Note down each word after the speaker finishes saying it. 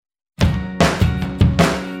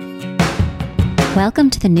Welcome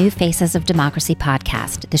to the New Faces of Democracy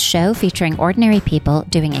podcast, the show featuring ordinary people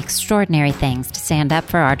doing extraordinary things to stand up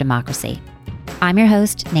for our democracy. I'm your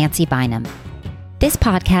host, Nancy Bynum. This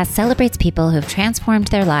podcast celebrates people who have transformed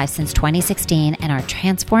their lives since 2016 and are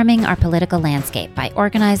transforming our political landscape by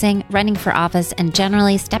organizing, running for office, and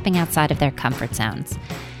generally stepping outside of their comfort zones.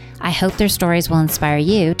 I hope their stories will inspire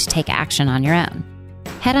you to take action on your own.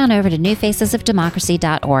 Head on over to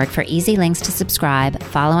newfacesofdemocracy.org for easy links to subscribe,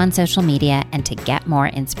 follow on social media, and to get more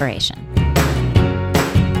inspiration.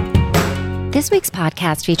 This week's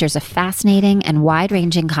podcast features a fascinating and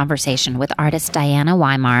wide-ranging conversation with artist Diana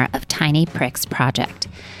Weimar of Tiny Pricks Project.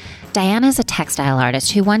 Diana is a textile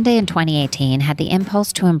artist who one day in 2018 had the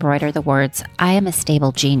impulse to embroider the words, "I am a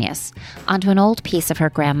stable genius," onto an old piece of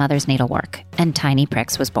her grandmother's needlework, and Tiny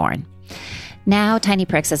Pricks was born. Now, Tiny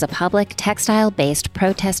Pricks is a public, textile-based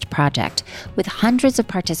protest project with hundreds of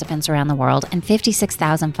participants around the world and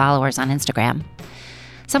 56,000 followers on Instagram.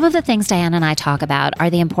 Some of the things Diana and I talk about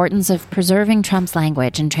are the importance of preserving Trump's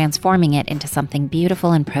language and transforming it into something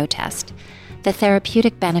beautiful in protest, the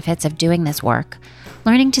therapeutic benefits of doing this work,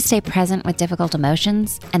 learning to stay present with difficult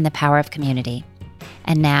emotions, and the power of community.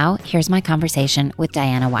 And now, here's my conversation with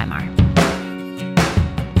Diana Weimar.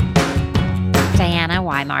 Diana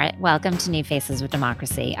Weimar, welcome to New Faces of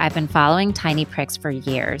Democracy. I've been following Tiny Pricks for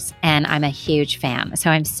years, and I'm a huge fan, so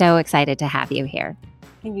I'm so excited to have you here.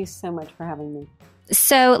 Thank you so much for having me.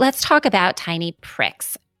 So let's talk about Tiny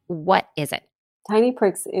Pricks. What is it? Tiny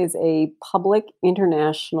Pricks is a public,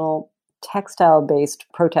 international, textile-based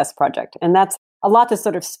protest project, and that's a lot to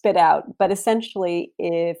sort of spit out, but essentially,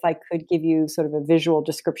 if I could give you sort of a visual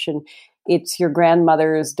description, it's your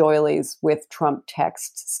grandmother's doilies with Trump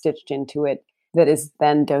text stitched into it that is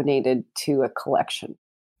then donated to a collection.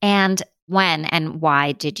 And when and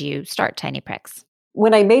why did you start Tiny Pricks?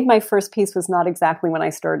 When I made my first piece was not exactly when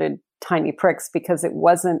I started Tiny Pricks, because it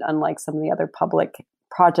wasn't, unlike some of the other public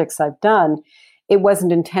projects I've done, it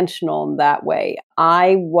wasn't intentional in that way.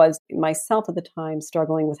 I was myself at the time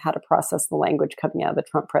struggling with how to process the language coming out of the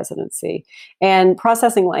Trump presidency. And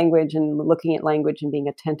processing language and looking at language and being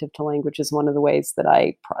attentive to language is one of the ways that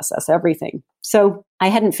I process everything. So I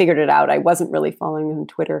hadn't figured it out. I wasn't really following him on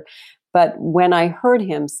Twitter. But when I heard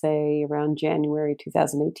him say around January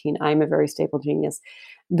 2018, "I'm a very stable genius,"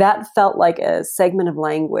 that felt like a segment of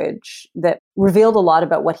language that revealed a lot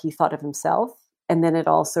about what he thought of himself. And then it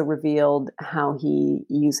also revealed how he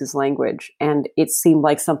uses language. And it seemed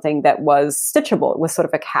like something that was stitchable. It was sort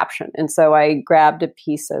of a caption. And so I grabbed a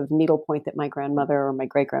piece of needlepoint that my grandmother or my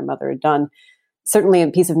great-grandmother had done, certainly a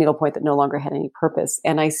piece of needlepoint that no longer had any purpose.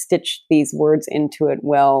 And I stitched these words into it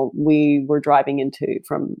while we were driving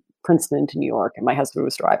from Princeton to New York, and my husband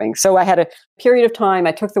was driving. So I had a period of time.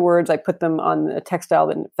 I took the words, I put them on a textile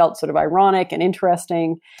that felt sort of ironic and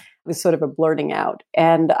interesting. It was sort of a blurting out.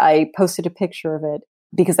 And I posted a picture of it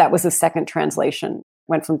because that was the second translation.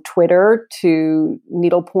 Went from Twitter to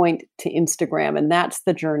needlepoint to Instagram. And that's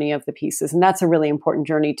the journey of the pieces. And that's a really important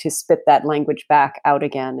journey to spit that language back out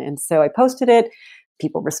again. And so I posted it.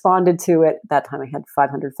 People responded to it. At that time I had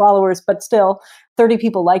 500 followers, but still 30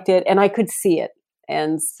 people liked it and I could see it.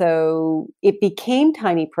 And so it became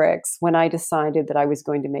Tiny Pricks when I decided that I was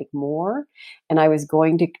going to make more and I was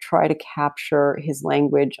going to try to capture his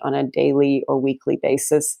language on a daily or weekly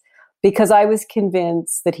basis, because I was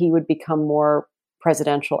convinced that he would become more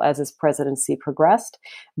presidential as his presidency progressed,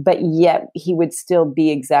 but yet he would still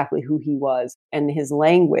be exactly who he was, and his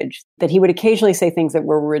language, that he would occasionally say things that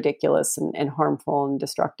were ridiculous and harmful and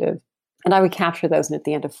destructive. And I would capture those, and at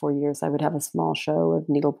the end of 4 years, I would have a small show of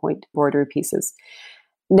needlepoint embroidery pieces.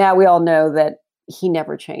 Now we all know that he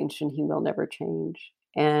never changed and he will never change.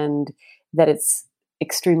 And that it's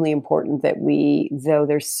extremely important that we, though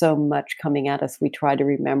there's so much coming at us, we try to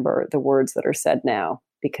remember the words that are said now,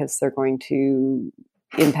 because they're going to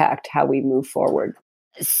impact how we move forward.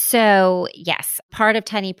 So, yes, part of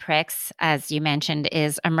Tiny Pricks, as you mentioned,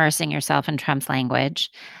 is immersing yourself in Trump's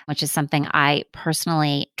language, which is something I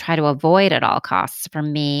personally try to avoid at all costs. For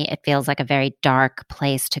me, it feels like a very dark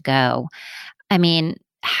place to go. I mean,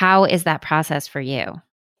 how is that process for you?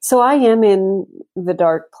 So I am in the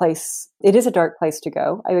dark place. It is a dark place to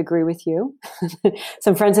go. I agree with you.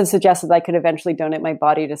 Some friends have suggested I could eventually donate my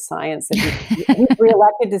body to science and be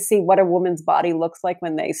reelected to see what a woman's body looks like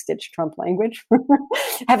when they stitch Trump language.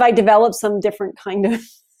 Have I developed some different kind of,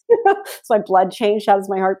 has my blood changed? How does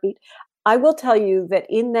my heart beat? I will tell you that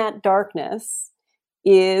in that darkness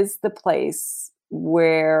is the place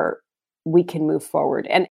where we can move forward.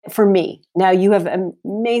 And for me, now you have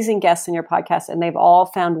amazing guests in your podcast, and they've all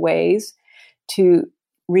found ways to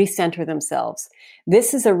recenter themselves.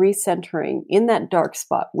 This is a recentering in that dark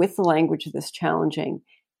spot with the language that's challenging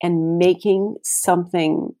and making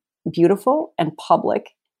something beautiful and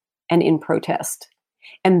public and in protest.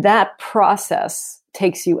 And that process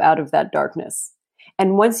takes you out of that darkness.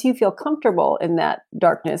 And once you feel comfortable in that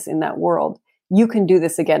darkness, in that world, you can do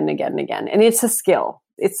this again and again and again. And it's a skill.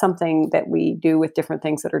 It's something that we do with different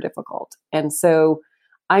things that are difficult. And so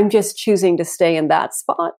I'm just choosing to stay in that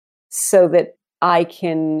spot so that I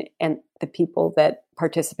can, and the people that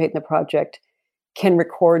participate in the project can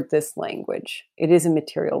record this language. It is a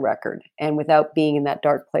material record. And without being in that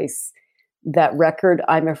dark place, that record,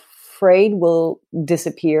 I'm afraid, will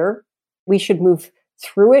disappear. We should move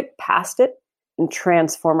through it, past it, and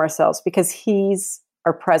transform ourselves because he's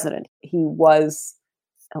our president. He was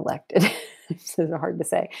elected. It's hard to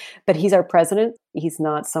say, but he's our president. He's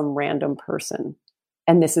not some random person.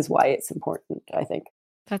 And this is why it's important, I think.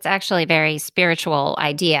 That's actually a very spiritual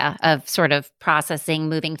idea of sort of processing,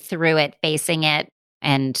 moving through it, facing it,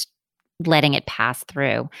 and letting it pass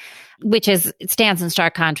through, which stands in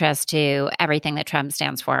stark contrast to everything that Trump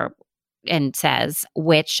stands for and says,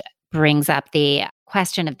 which brings up the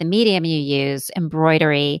question of the medium you use,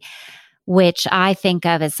 embroidery, which I think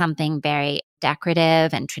of as something very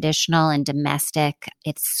decorative and traditional and domestic.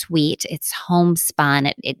 It's sweet, it's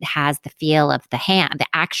homespun, it has the feel of the hand, the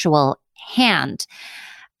actual hand.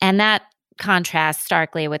 And that contrasts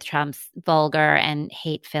starkly with Trump's vulgar and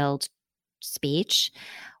hate-filled speech.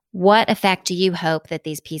 What effect do you hope that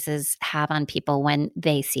these pieces have on people when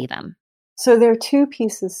they see them? So there are two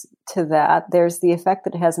pieces to that. There's the effect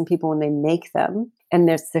that it has on people when they make them, and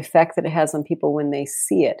there's the effect that it has on people when they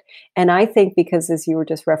see it. And I think because, as you were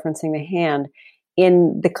just referencing the hand,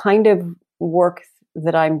 in the kind of work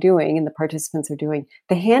that I'm doing and the participants are doing,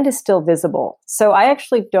 the hand is still visible. So I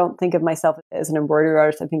actually don't think of myself as an embroidery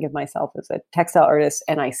artist. I think of myself as a textile artist,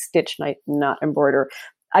 and I stitch, not embroider.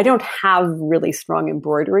 I don't have really strong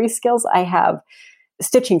embroidery skills. I have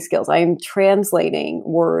stitching skills. I am translating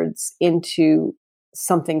words into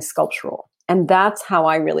something sculptural. And that's how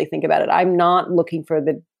I really think about it. I'm not looking for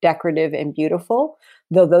the decorative and beautiful,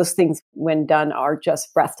 though those things, when done, are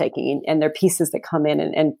just breathtaking. And they're pieces that come in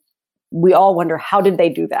and we all wonder, how did they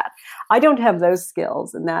do that? I don't have those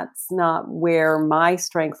skills, and that's not where my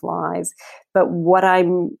strength lies. But what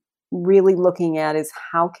I'm really looking at is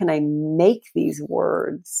how can I make these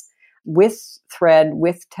words with thread,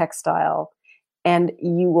 with textile, and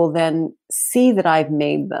you will then see that I've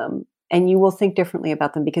made them, and you will think differently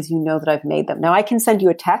about them because you know that I've made them. Now, I can send you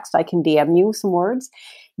a text. I can DM you some words.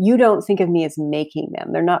 You don't think of me as making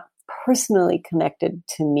them. They're not personally connected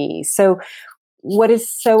to me. So what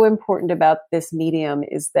is so important about this medium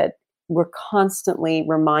is that we're constantly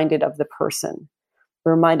reminded of the person.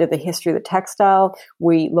 We're reminded of the history of the textile.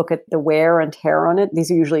 We look at the wear and tear on it. These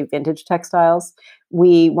are usually vintage textiles.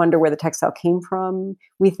 We wonder where the textile came from.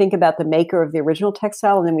 We think about the maker of the original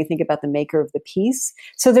textile, and then we think about the maker of the piece.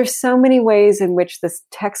 So there's so many ways in which this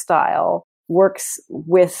textile works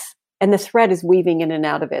with, and the thread is weaving in and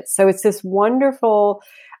out of it. So it's this wonderful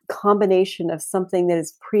combination of something that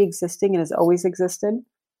is pre-existing and has always existed,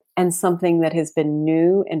 and something that has been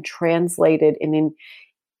new and translated and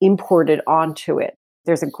imported onto it.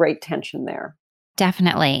 There's a great tension there.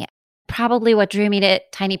 Definitely. Probably what drew me to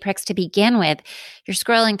Tiny Pricks to begin with. You're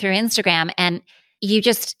scrolling through Instagram and you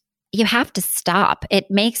have to stop. It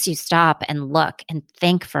makes you stop and look and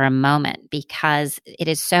think for a moment because it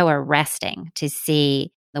is so arresting to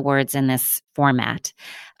see the words in this format.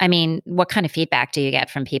 I mean, what kind of feedback do you get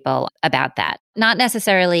from people about that? Not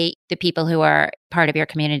necessarily the people who are part of your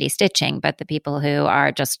community stitching, but the people who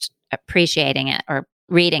are just appreciating it or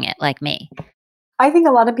reading it like me. I think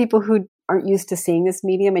a lot of people who aren't used to seeing this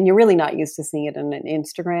medium, and you're really not used to seeing it on an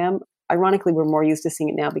Instagram. Ironically, we're more used to seeing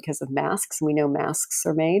it now because of masks. We know masks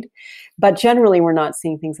are made, but generally we're not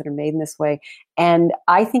seeing things that are made in this way. And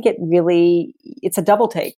I think it's a double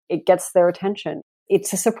take. It gets their attention.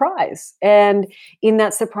 It's a surprise. And in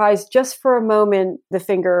that surprise, just for a moment, the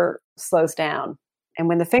finger slows down. And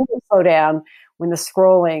when the fingers slow down, when the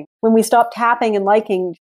scrolling, when we stop tapping and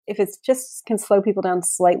liking, if it's just can slow people down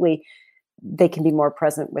slightly, they can be more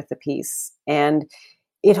present with the piece. And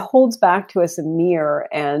it holds back to us a mirror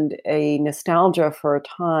and a nostalgia for a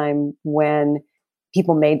time when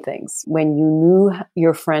people made things, when you knew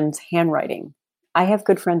your friend's handwriting. I have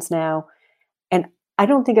good friends now, and I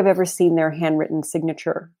don't think I've ever seen their handwritten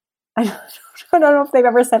signature. I don't know if they've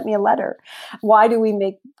ever sent me a letter. Why do we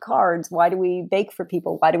make cards? Why do we bake for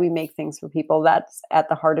people? Why do we make things for people? That's at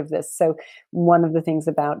the heart of this. So one of the things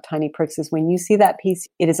about Tiny Pricks is when you see that piece,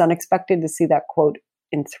 it is unexpected to see that quote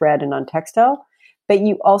in thread and on textile, but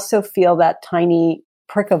you also feel that tiny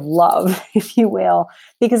prick of love, if you will,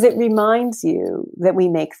 because it reminds you that we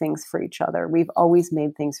make things for each other. We've always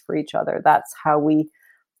made things for each other. That's how we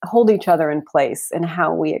hold each other in place and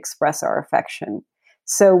how we express our affection.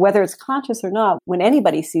 So whether it's conscious or not, when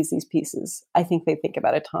anybody sees these pieces, I think they think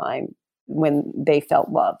about a time when they felt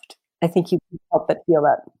loved. I think you can help but feel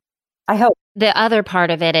that. I hope. The other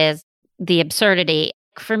part of it is the absurdity.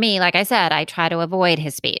 For me, like I said, I try to avoid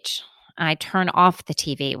his speech. I turn off the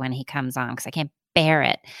TV when he comes on because I can't bear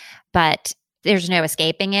it. But there's no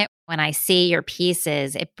escaping it. When I see your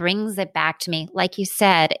pieces, it brings it back to me, like you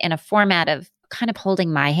said, in a format of kind of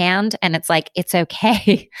holding my hand. And it's like, it's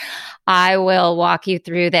okay. I will walk you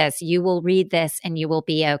through this. You will read this and you will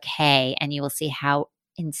be okay. And you will see how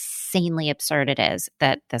insanely absurd it is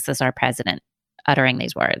that this is our president uttering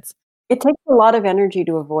these words. It takes a lot of energy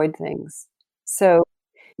to avoid things. So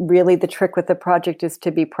really the trick with the project is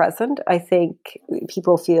to be present. I think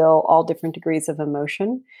people feel all different degrees of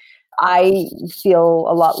emotion. I feel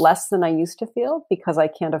a lot less than I used to feel because I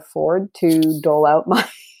can't afford to dole out my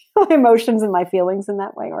emotions and my feelings in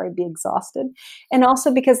that way, or I'd be exhausted. And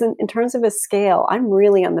also because in terms of a scale, I'm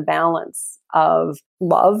really on the balance of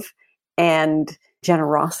love and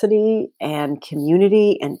generosity and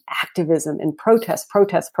community and activism and protest.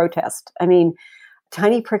 I mean,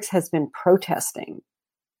 Tiny Pricks has been protesting.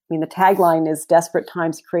 I mean, the tagline is desperate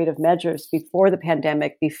times, creative measures. Before the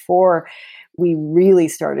pandemic, before we really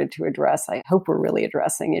started to address, I hope we're really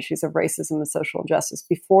addressing issues of racism and social injustice.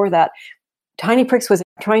 Before that, Tiny Pricks was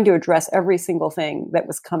trying to address every single thing that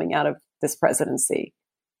was coming out of this presidency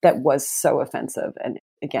that was so offensive and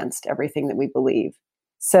against everything that we believe.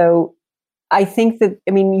 So I think that,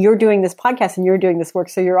 I mean, you're doing this podcast and you're doing this work,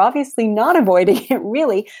 so you're obviously not avoiding it,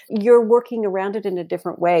 really. You're working around it in a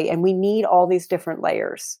different way, and we need all these different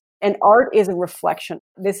layers. And art is a reflection.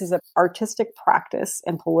 This is an artistic practice,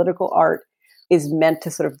 and political art is meant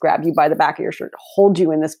to sort of grab you by the back of your shirt, hold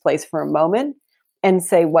you in this place for a moment, and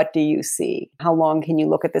say, what do you see? How long can you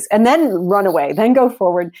look at this? And then run away, then go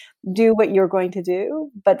forward, do what you're going to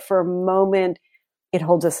do. But for a moment, it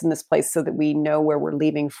holds us in this place so that we know where we're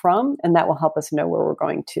leaving from, and that will help us know where we're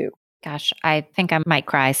going to. Gosh, I think I might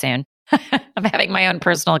cry soon. I'm having my own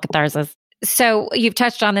personal catharsis. So you've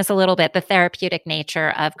touched on this a little bit, the therapeutic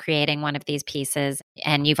nature of creating one of these pieces.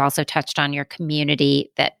 And you've also touched on your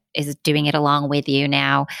community that is doing it along with you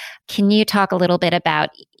now. Can you talk a little bit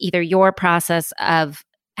about either your process of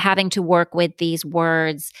having to work with these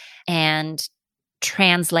words and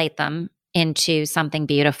translate them into something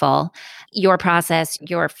beautiful, your process,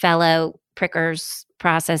 your fellow prickers'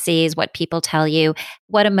 processes, what people tell you,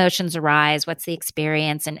 what emotions arise, what's the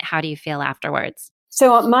experience, and how do you feel afterwards?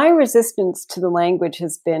 So my resistance to the language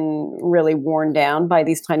has been really worn down by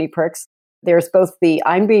these tiny pricks. There's both the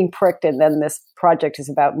I'm being pricked, and then this project is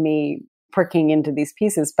about me pricking into these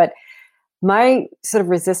pieces. But my sort of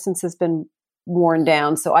resistance has been worn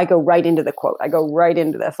down. So I go right into the quote. I go right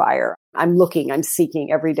into the fire. I'm looking, I'm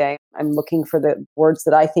seeking every day. I'm looking for the words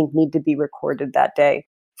that I think need to be recorded that day.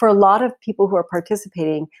 For a lot of people who are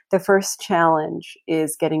participating, the first challenge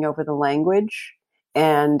is getting over the language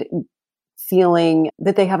and feeling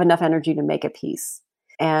that they have enough energy to make a piece.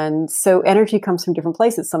 And so energy comes from different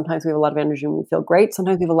places. Sometimes we have a lot of energy when we feel great.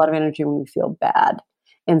 Sometimes we have a lot of energy when we feel bad.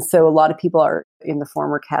 And so a lot of people are in the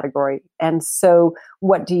former category. And so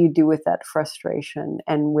what do you do with that frustration,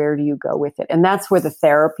 and where do you go with it? And that's where the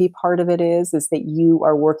therapy part of it is that you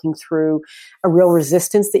are working through a real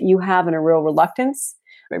resistance that you have and a real reluctance.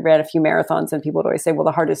 I ran a few marathons and people would always say, well,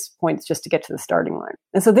 the hardest point is just to get to the starting line.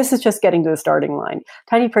 And so this is just getting to the starting line.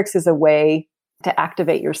 Tiny Pricks is a way to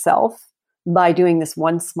activate yourself by doing this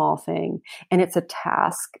one small thing. And it's a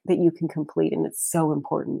task that you can complete. And it's so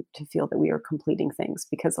important to feel that we are completing things,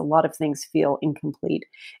 because a lot of things feel incomplete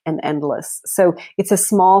and endless. So it's a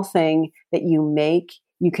small thing that you make.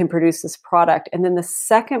 You can produce this product. And then the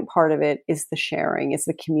second part of it is the sharing. It's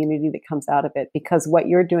the community that comes out of it, because what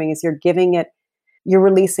you're doing is you're giving it, you're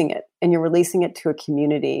releasing it, and you're releasing it to a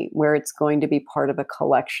community where it's going to be part of a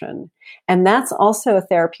collection. And that's also a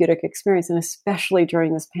therapeutic experience, and especially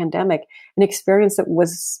during this pandemic, an experience that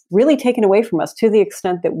was really taken away from us to the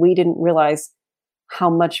extent that we didn't realize how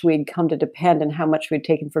much we'd come to depend and how much we'd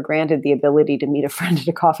taken for granted the ability to meet a friend at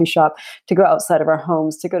a coffee shop, to go outside of our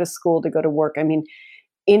homes, to go to school, to go to work. I mean,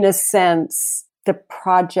 in a sense, the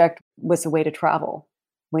project was a way to travel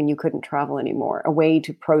when you couldn't travel anymore, a way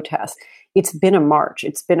to protest. It's been a march.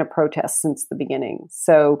 It's been a protest since the beginning.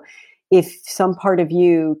 So if some part of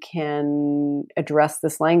you can address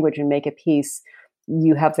this language and make a piece,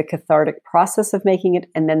 you have the cathartic process of making it,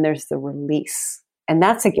 and then there's the release. And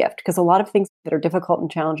that's a gift, because a lot of things that are difficult and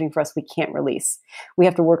challenging for us, we can't release. We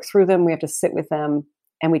have to work through them. We have to sit with them.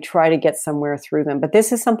 and we try to get somewhere through them. But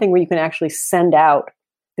this is something where you can actually send out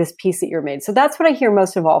this piece that you're made. So that's what I hear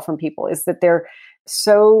most of all from people, is that they're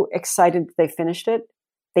so excited that they finished it.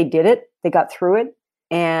 They did it. They got through it.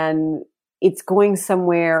 And it's going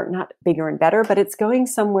somewhere, not bigger and better, but it's going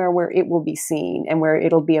somewhere where it will be seen and where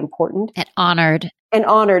it'll be important. And honored. And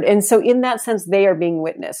honored. And so in that sense, they are being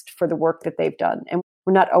witnessed for the work that they've done. And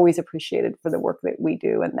we're not always appreciated for the work that we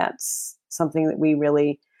do. And that's something that we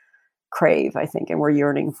really crave, I think, and we're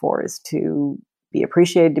yearning for, is to be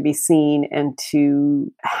appreciated, to be seen, and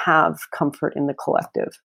to have comfort in the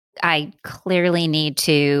collective. I clearly need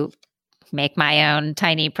to make my own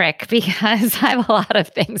tiny prick because I have a lot of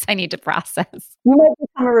things I need to process. You might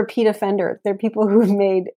become a repeat offender. There are people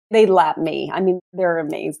they lap me. I mean, they're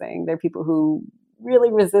amazing. There are people who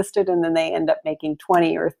really resisted and then they end up making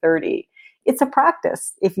 20 or 30. It's a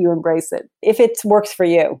practice if you embrace it. If it works for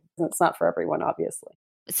you. It's not for everyone, obviously.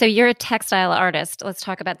 So you're a textile artist. Let's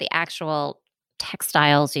talk about the actual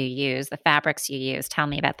textiles you use, the fabrics you use. Tell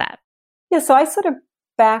me about that. Yeah, so I sort of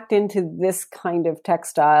backed into this kind of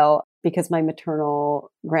textile because my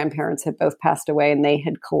maternal grandparents had both passed away, and they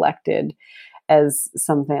had collected, as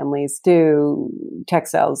some families do,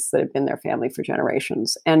 textiles that have been their family for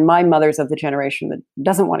generations. And my mother's of the generation that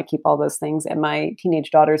doesn't want to keep all those things. And my teenage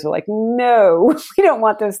daughters are like, no, we don't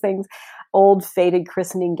want those things. Old faded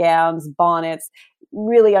christening gowns, bonnets,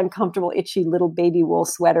 really uncomfortable, itchy little baby wool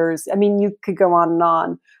sweaters. I mean, you could go on and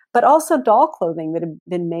on. But also doll clothing that had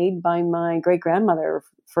been made by my great-grandmother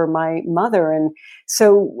for my mother. And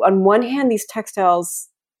so on one hand, these textiles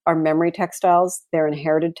are memory textiles. They're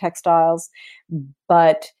inherited textiles,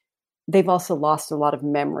 but they've also lost a lot of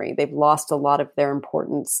memory. They've lost a lot of their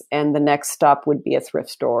importance. And the next stop would be a thrift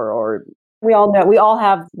store, or we all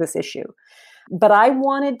have this issue. But I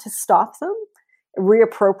wanted to stop them,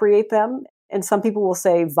 reappropriate them. And some people will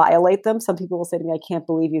say violate them. Some people will say to me, I can't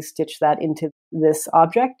believe you stitched that into this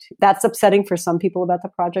object. That's upsetting for some people about the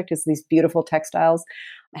project, is these beautiful textiles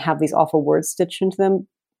have these awful words stitched into them.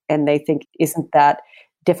 And they think, isn't that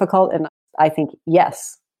difficult? And I think,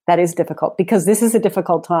 yes, that is difficult, because this is a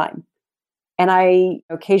difficult time. And I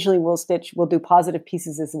occasionally will do positive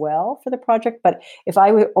pieces as well for the project. But if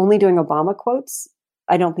I were only doing Obama quotes,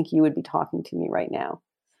 I don't think you would be talking to me right now.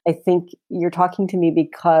 I think you're talking to me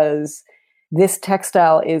because this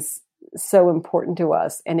textile is so important to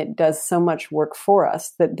us, and it does so much work for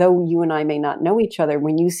us, that though you and I may not know each other,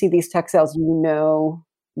 when you see these textiles, you know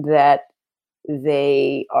that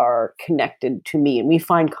they are connected to me, and we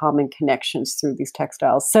find common connections through these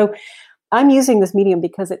textiles. So I'm using this medium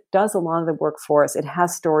because it does a lot of the work for us. It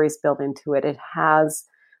has stories built into it. It has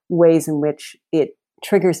ways in which it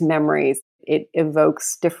triggers memories. It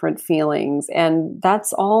evokes different feelings, and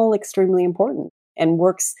that's all extremely important, and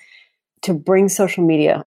works to bring social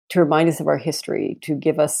media to remind us of our history, to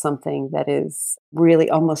give us something that is really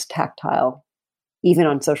almost tactile, even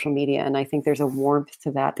on social media. And I think there's a warmth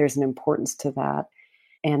to that. There's an importance to that.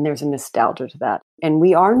 And there's a nostalgia to that. And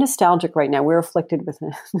we are nostalgic right now. We're afflicted with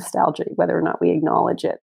nostalgia, whether or not we acknowledge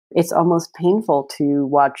it. It's almost painful to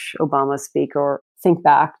watch Obama speak or think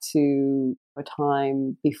back to a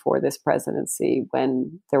time before this presidency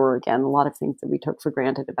when there were, again, a lot of things that we took for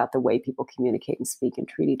granted about the way people communicate and speak and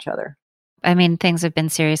treat each other. I mean, things have been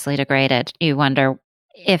seriously degraded. You wonder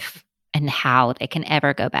if and how they can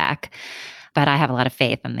ever go back. But I have a lot of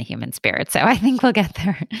faith in the human spirit, so I think we'll get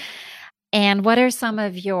there. And what are some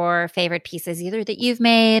of your favorite pieces, either that you've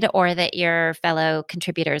made or that your fellow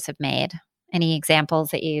contributors have made? Any examples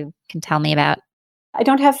that you can tell me about? I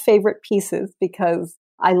don't have favorite pieces because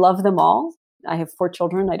I love them all. I have 4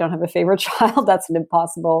 children. I don't have a favorite child. That's an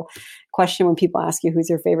impossible question when people ask you who's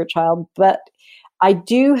your favorite child. But I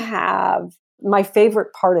do have my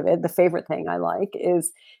favorite part of it. The favorite thing I like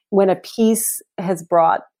is when a piece has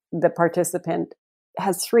brought the participant,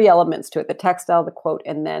 has 3 elements to it: the textile, the quote,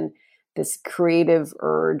 and then this creative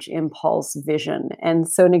urge, impulse, vision. And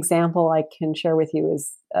so an example I can share with you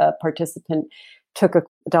is a participant took a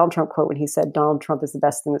Donald Trump quote when he said, Donald Trump is the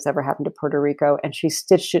best thing that's ever happened to Puerto Rico. And she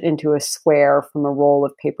stitched it into a square from a roll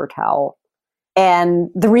of paper towel. And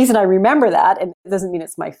the reason I remember that, and it doesn't mean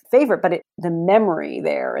it's my favorite, but the memory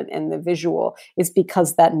there and the visual is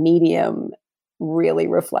because that medium really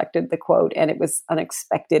reflected the quote, and it was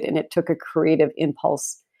unexpected, and it took a creative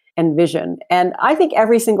impulse and vision. And I think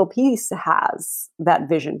every single piece has that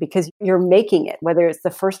vision because you're making it, whether it's the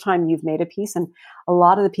first time you've made a piece. And a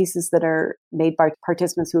lot of the pieces that are made by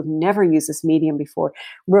participants who have never used this medium before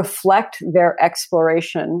reflect their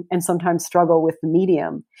exploration and sometimes struggle with the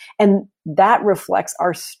medium. And that reflects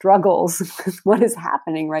our struggles with what is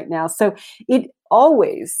happening right now. So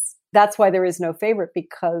that's why there is no favorite,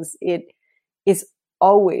 because it is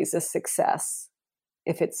always a success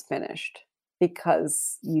if it's finished,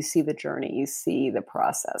 because you see the journey, you see the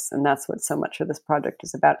process. And that's what so much of this project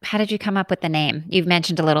is about. How did you come up with the name? You've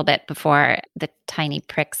mentioned a little bit before, the tiny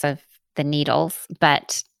pricks of the needles,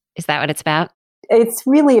 but is that what it's about? It's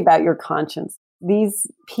really about your conscience. These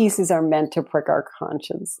pieces are meant to prick our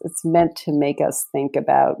conscience. It's meant to make us think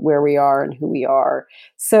about where we are and who we are.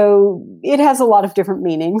 So it has a lot of different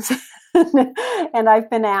meanings. And I've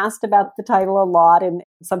been asked about the title a lot, and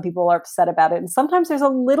some people are upset about it. And sometimes there's a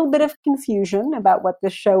little bit of confusion about what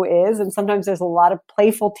this show is. And sometimes there's a lot of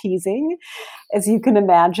playful teasing, as you can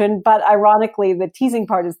imagine. But ironically, the teasing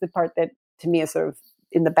part is the part that to me is sort of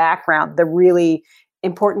in the background. The really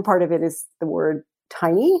important part of it is the word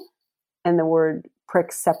tiny and the word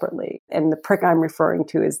prick separately. And the prick I'm referring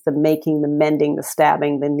to is the making, the mending, the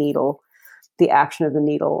stabbing, the needle, the action of the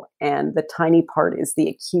needle. And the tiny part is the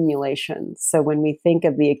accumulation. So when we think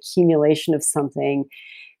of the accumulation of something,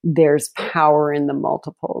 there's power in the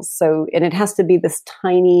multiples. So, and it has to be this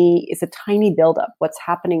tiny, it's a tiny buildup. What's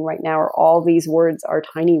happening right now are all these words are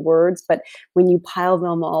tiny words, but when you pile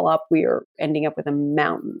them all up, we are ending up with a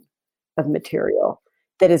mountain of material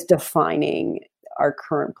that is defining our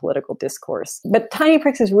current political discourse. But tiny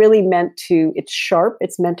pricks is really meant to, it's sharp,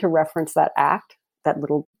 it's meant to reference that act, that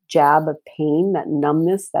little jab of pain, that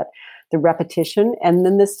numbness, that the repetition, and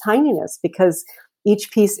then this tininess, because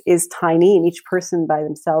each piece is tiny and each person by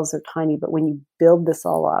themselves are tiny. But when you build this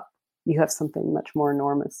all up, you have something much more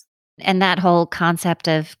enormous. And that whole concept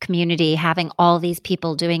of community, having all these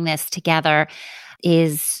people doing this together,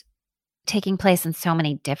 is taking place in so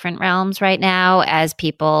many different realms right now as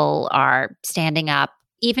people are standing up.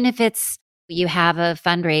 Even if it's you have a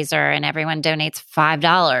fundraiser and everyone donates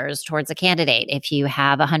 $5 towards a candidate. If you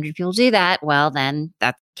have 100 people do that, well, then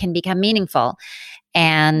that can become meaningful.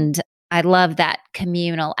 And I love that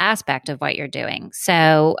communal aspect of what you're doing.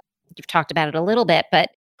 So you've talked about it a little bit, but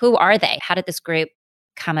who are they? How did this group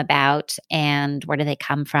come about and where do they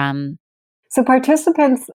come from? So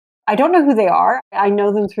participants, I don't know who they are. I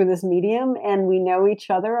know them through this medium, and we know each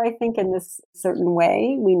other, I think, in this certain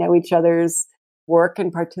way. We know each other's work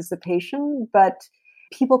and participation, but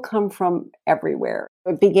people come from everywhere.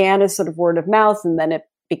 It began as sort of word of mouth, and then it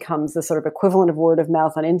becomes the sort of equivalent of word of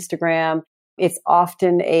mouth on Instagram. It's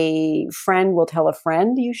often a friend will tell a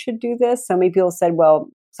friend, you should do this. So many people said, well,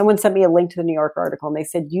 someone sent me a link to the New York article and they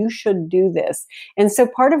said, you should do this. And so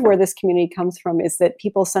part of where this community comes from is that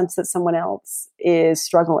people sense that someone else is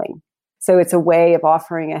struggling. So it's a way of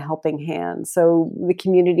offering a helping hand. So the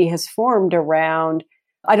community has formed around,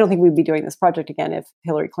 I don't think we'd be doing this project again if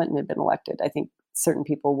Hillary Clinton had been elected. I think certain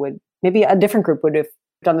people would, maybe a different group would have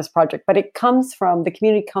done this project, but it comes from, the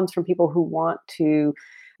community comes from people who want to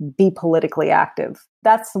be politically active.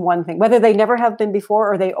 That's the one thing, whether they never have been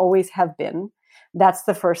before or they always have been. That's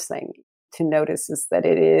the first thing to notice, is that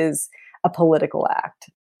it is a political act.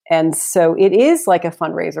 And so it is like a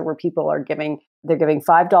fundraiser where people are giving, they're giving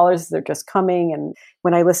 $5, they're just coming. And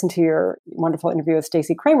when I listened to your wonderful interview with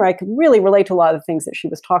Stacey Kramer, I could really relate to a lot of the things that she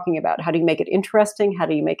was talking about. How do you make it interesting? How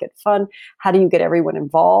do you make it fun? How do you get everyone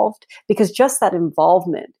involved? Because just that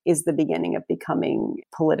involvement is the beginning of becoming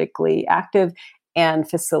politically active and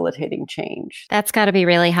facilitating change. That's got to be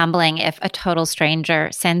really humbling if a total stranger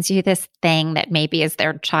sends you this thing that maybe is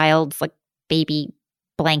their child's like baby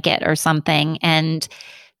blanket or something, and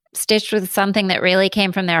stitched with something that really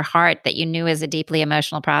came from their heart that you knew is a deeply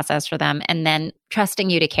emotional process for them, and then trusting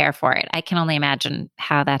you to care for it. I can only imagine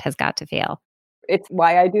how that has got to feel. It's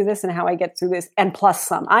why I do this and how I get through this, and plus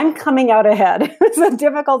some. I'm coming out ahead. It's a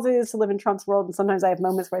difficult it is to live in Trump's world, and sometimes I have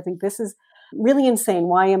moments where I think this is really insane.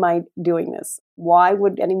 Why am I doing this? Why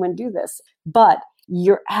would anyone do this? But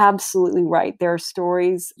you're absolutely right. There are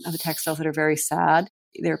stories of the textiles that are very sad.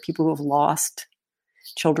 There are people who have lost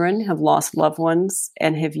children, have lost loved ones,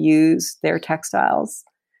 and have used their textiles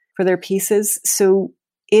for their pieces. So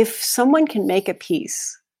if someone can make a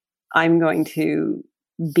piece, I'm going to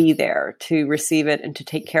be there to receive it and to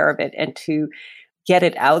take care of it and to get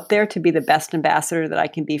it out there, to be the best ambassador that I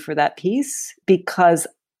can be for that piece, because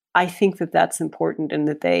I think that that's important and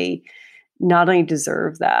that they not only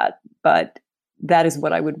deserve that, but that is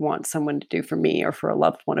what I would want someone to do for me or for a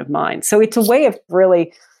loved one of mine. So it's a way of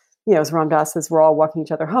really, as Ram Dass says, we're all walking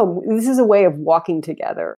each other home. This is a way of walking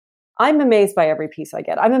together. I'm amazed by every piece I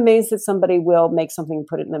get. I'm amazed that somebody will make something and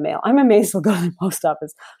put it in the mail. I'm amazed they'll go to the post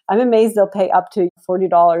office. I'm amazed they'll pay up to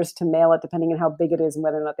 $40 to mail it, depending on how big it is and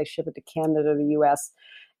whether or not they ship it to Canada or the US.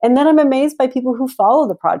 And then I'm amazed by people who follow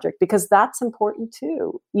the project, because that's important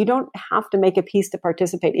too. You don't have to make a piece to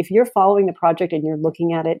participate. If you're following the project and you're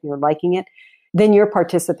looking at it and you're liking it, then you're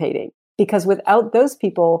participating. Because without those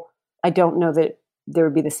people, I don't know that there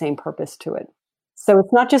would be the same purpose to it. So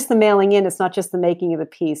it's not just the mailing in, it's not just the making of the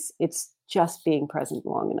piece, it's just being present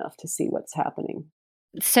long enough to see what's happening.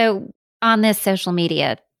 So on this social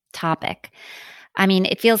media topic, I mean,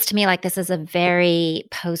 it feels to me like this is a very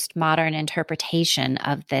postmodern interpretation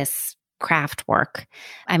of this craft work.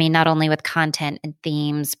 I mean, not only with content and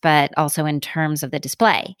themes, but also in terms of the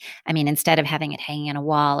display. I mean, instead of having it hanging on a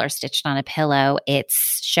wall or stitched on a pillow,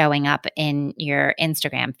 it's showing up in your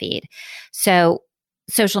Instagram feed. So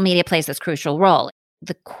social media plays this crucial role.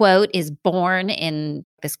 The quote is born in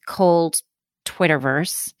this cold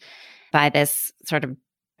Twitterverse by this sort of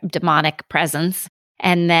demonic presence.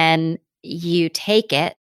 And then you take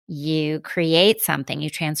it, you create something, you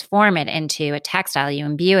transform it into a textile, you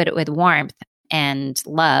imbue it with warmth and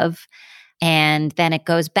love, and then it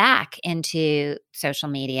goes back into social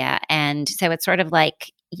media. And so it's sort of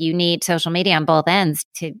like you need social media on both ends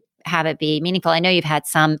to have it be meaningful. I know you've had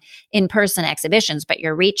some in-person exhibitions, but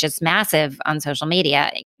your reach is massive on social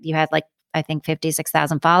media. You had I think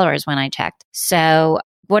 56,000 followers when I checked. So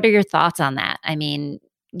what are your thoughts on that? I mean,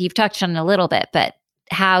 you've touched on it a little bit, but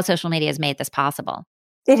how social media has made this possible.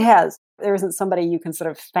 It has. There isn't somebody you can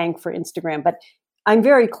sort of thank for Instagram, but I'm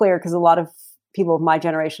very clear because a lot of people of my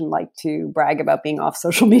generation like to brag about being off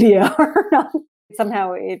social media.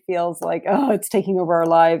 Somehow it feels like, oh, it's taking over our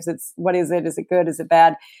lives. What is it? Is it good? Is it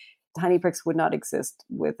bad? Tiny Pricks would not exist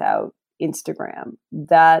without Instagram.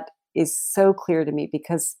 That is so clear to me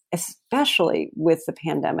because especially with the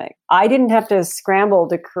pandemic, I didn't have to scramble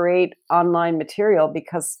to create online material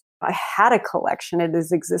because I had a collection. It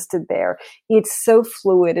has existed there. It's so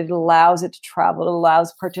fluid. It allows it to travel. It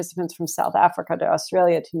allows participants from South Africa to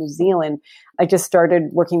Australia to New Zealand. I just started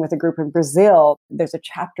working with a group in Brazil. There's a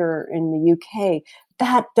chapter in the UK.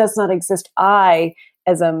 That does not exist. I,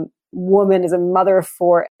 as a woman, as a mother of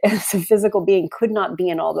four, as a physical being, could not be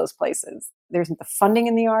in all those places. There isn't the funding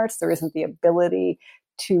in the arts. There isn't the ability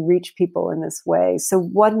to reach people in this way. So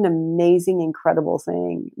what an amazing, incredible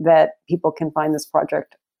thing that people can find this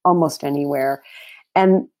project almost anywhere.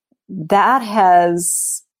 And that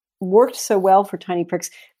has worked so well for Tiny Pricks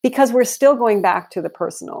because we're still going back to the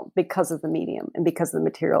personal because of the medium and because of the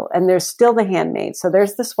material. And there's still the handmade. So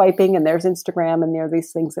there's the swiping and there's Instagram and there are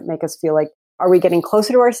these things that make us feel like, are we getting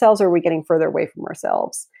closer to ourselves or are we getting further away from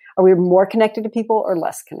ourselves? Are we more connected to people or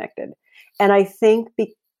less connected? And I think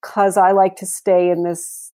because I like to stay in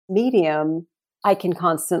this medium, I can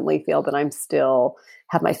constantly feel that I'm still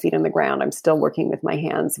have my feet on the ground. I'm still working with my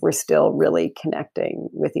hands. We're still really connecting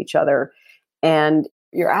with each other. And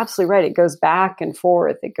you're absolutely right. It goes back and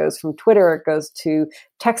forth. It goes from Twitter, it goes to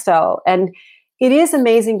textile. And it is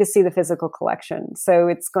amazing to see the physical collection. So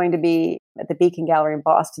it's going to be at the Beacon Gallery in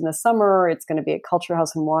Boston this summer. It's going to be at Culture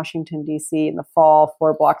House in Washington, D.C. in the fall,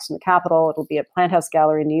 4 blocks from the Capitol. It'll be at Plant House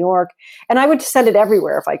Gallery in New York. And I would send it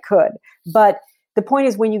everywhere if I could. But the point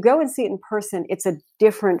is, when you go and see it in person, it's a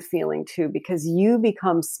different feeling too, because you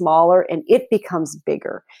become smaller and it becomes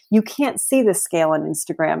bigger. You can't see the scale on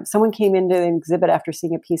Instagram. Someone came into an exhibit after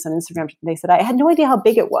seeing a piece on Instagram. They said, I had no idea how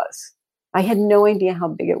big it was. I had no idea how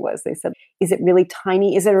big it was. They said, is it really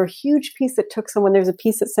tiny? Is it a huge piece that took someone? There's a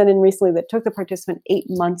piece that sent in recently that took the participant 8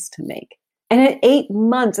 months to make. And in 8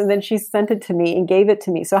 months, and then she sent it to me and gave it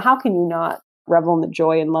to me. So how can you not revel in the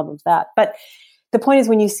joy and love of that? But the point is,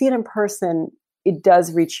 when you see it in person, it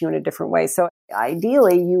does reach you in a different way. So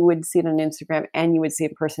ideally, you would see it on Instagram and you would see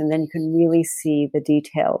it in person. Then you can really see the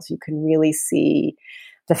details. You can really see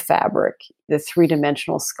the fabric. The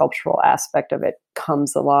three-dimensional sculptural aspect of it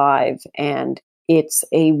comes alive. And it's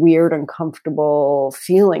a weird, uncomfortable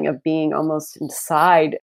feeling of being almost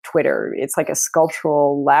inside Twitter. It's like a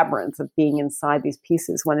sculptural labyrinth of being inside these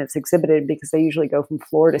pieces when it's exhibited, because they usually go from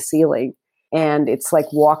floor to ceiling. And it's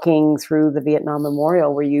like walking through the Vietnam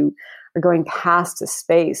Memorial, where you are going past a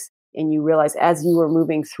space and you realize as you are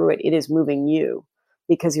moving through it, it is moving you,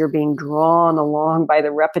 because you're being drawn along by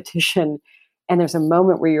the repetition. And there's a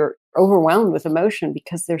moment where you're overwhelmed with emotion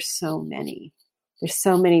because there's so many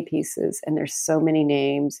pieces and there's so many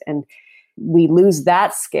names. And we lose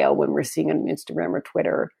that scale when we're seeing on Instagram or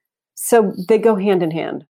Twitter. So they go hand in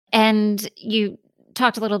hand. And you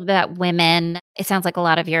talked a little bit about women. It sounds like a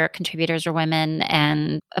lot of your contributors are women.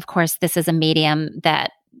 And of course, this is a medium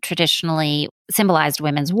that traditionally symbolized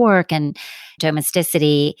women's work and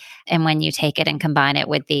domesticity. And when you take it and combine it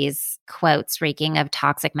with these quotes reeking of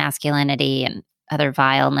toxic masculinity and other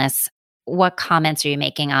vileness, what comments are you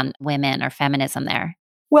making on women or feminism there?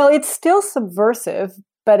 Well, it's still subversive,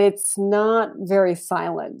 but it's not very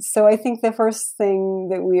silent. So I think the first thing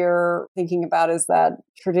that we're thinking about is that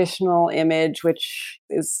traditional image, which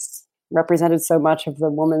is represented so much of the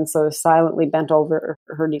woman so silently bent over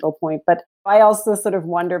her needlepoint. But I also sort of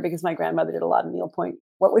wonder, because my grandmother did a lot of needlepoint,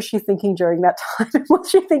 what was she thinking during that time? Was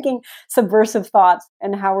she thinking subversive thoughts?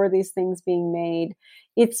 And how are these things being made?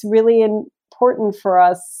 It's really important for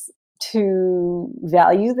us to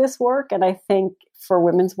value this work. And I think for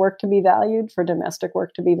women's work to be valued, for domestic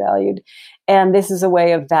work to be valued. And this is a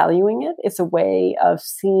way of valuing it. It's a way of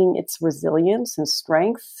seeing its resilience and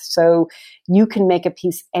strength. So you can make a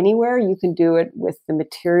piece anywhere. You can do it with the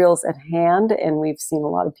materials at hand. And we've seen a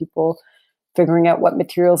lot of people figuring out what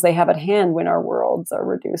materials they have at hand when our worlds are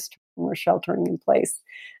reduced and we're sheltering in place.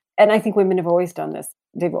 And I think women have always done this.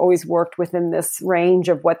 They've always worked within this range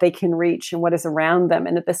of what they can reach and what is around them.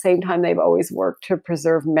 And at the same time, they've always worked to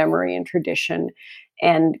preserve memory and tradition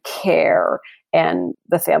and care and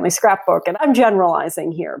the family scrapbook. And I'm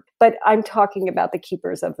generalizing here, but I'm talking about the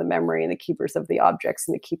keepers of the memory and the keepers of the objects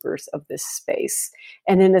and the keepers of this space.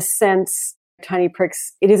 And in a sense, Tiny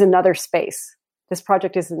Pricks, it is another space. This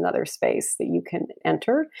project is another space that you can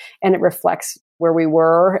enter, and it reflects where we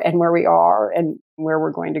were and where we are and where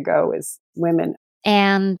we're going to go as women.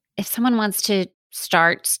 And if someone wants to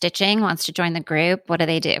start stitching, wants to join the group, what do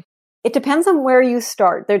they do? It depends on where you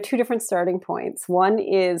start. There are two different starting points. One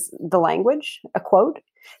is the language, a quote.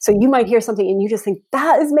 So you might hear something and you just think,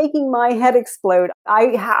 that is making my head explode. I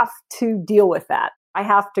have to deal with that. I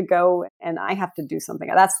have to go and I have to do something.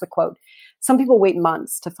 That's the quote. Some people wait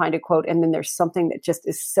months to find a quote, and then there's something that just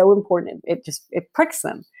is so important. It pricks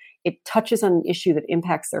them. It touches on an issue that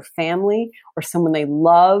impacts their family or someone they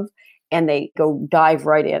love, and they go dive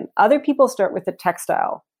right in. Other people start with the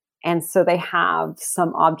textile, and so they have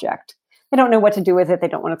some object. They don't know what to do with it. They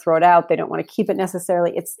don't want to throw it out. They don't want to keep it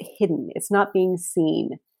necessarily. It's hidden. It's not being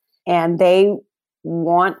seen. And they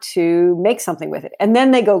want to make something with it. And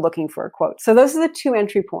then they go looking for a quote. So those are the two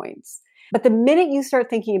entry points. But the minute you start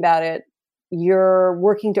thinking about it, you're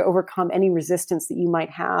working to overcome any resistance that you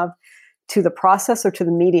might have to the process or to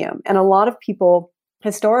the medium. And a lot of people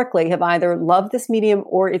historically have either loved this medium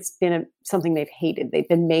or it's been something they've hated. They've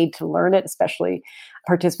been made to learn it, especially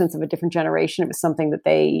participants of a different generation. It was something that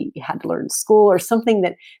they had to learn in school or something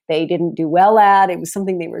that they didn't do well at. It was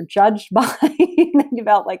something they were judged by. They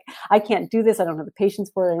felt like, I can't do this. I don't have the patience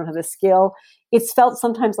for it. I don't have the skill. It's felt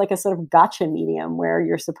sometimes like a sort of gotcha medium where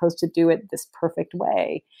you're supposed to do it this perfect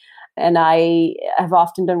way. And I have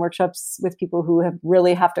often done workshops with people who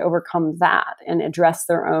really have to overcome that and address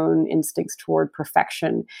their own instincts toward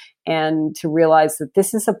perfection and to realize that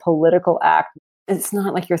this is a political act. It's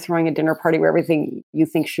not like you're throwing a dinner party where everything you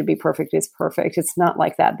think should be perfect is perfect. It's not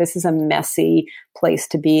like that. This is a messy place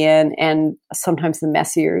to be in. And sometimes the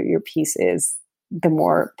messier your piece is, the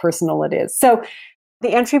more personal it is. So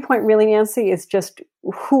the entry point really, Nancy, is just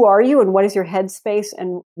who are you and what is your headspace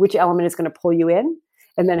and which element is going to pull you in?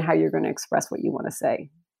 And then how you're going to express what you want to say.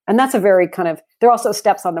 And that's a very kind of, there are also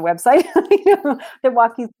steps on the website that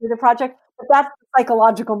walk you through the project. But that's the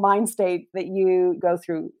psychological mind state that you go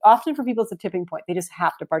through. Often for people, it's a tipping point. They just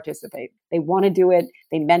have to participate. They want to do it.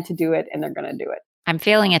 They meant to do it, and they're going to do it. I'm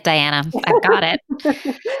feeling it, Diana. I've got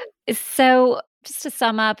it. So just to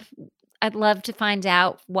sum up, I'd love to find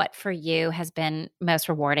out what for you has been most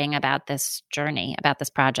rewarding about this journey, about this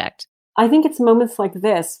project. I think it's moments like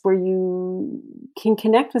this where you can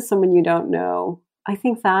connect with someone you don't know. I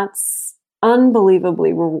think that's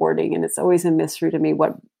unbelievably rewarding. And it's always a mystery to me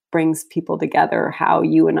what brings people together, how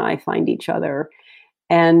you and I find each other.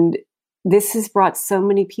 And this has brought so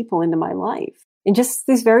many people into my life in just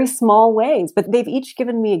these very small ways, but they've each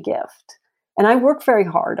given me a gift. And I work very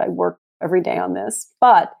hard. I work every day on this,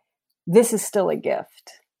 but this is still a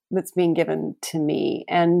gift that's being given to me.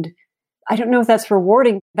 And I don't know if that's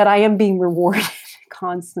rewarding, but I am being rewarded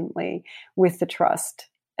constantly with the trust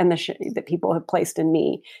and that people have placed in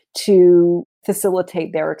me to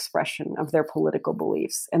facilitate their expression of their political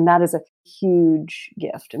beliefs. And that is a huge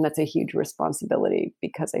gift. And that's a huge responsibility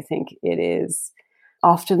because I think it is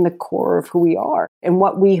often the core of who we are and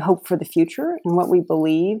what we hope for the future and what we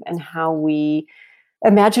believe and how we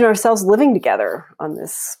imagine ourselves living together on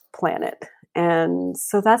this planet. And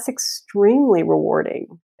so that's extremely rewarding.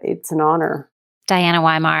 It's an honor. Diana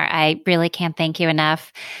Weimar, I really can't thank you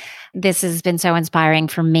enough. This has been so inspiring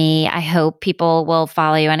for me. I hope people will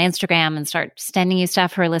follow you on Instagram and start sending you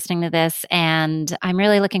stuff who are listening to this. And I'm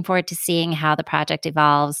really looking forward to seeing how the project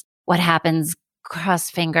evolves, what happens, cross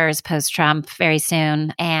fingers post-Trump very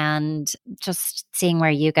soon, and just seeing where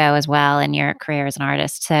you go as well in your career as an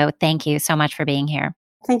artist. So thank you so much for being here.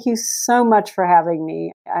 Thank you so much for having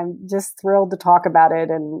me. I'm just thrilled to talk about it,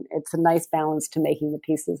 and it's a nice balance to making the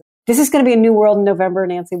pieces. This is going to be a new world in November,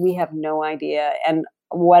 Nancy. We have no idea. And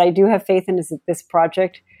what I do have faith in is that this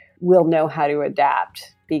project we'll know how to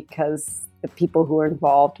adapt because the people who are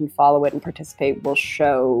involved and follow it and participate will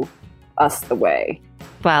show us the way.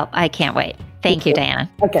 Well, I can't wait. Thank you, Diana.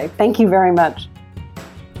 Okay, thank you very much.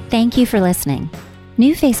 Thank you for listening.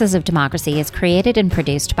 New Faces of Democracy is created and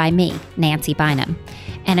produced by me, Nancy Bynum.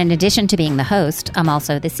 And in addition to being the host, I'm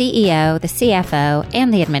also the CEO, the CFO,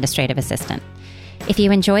 and the administrative assistant. If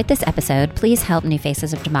you enjoyed this episode, please help New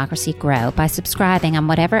Faces of Democracy grow by subscribing on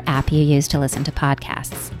whatever app you use to listen to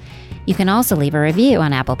podcasts. You can also leave a review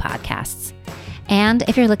on Apple Podcasts. And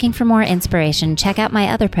if you're looking for more inspiration, check out my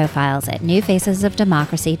other profiles at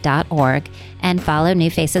newfacesofdemocracy.org and follow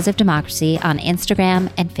New Faces of Democracy on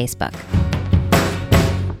Instagram and Facebook.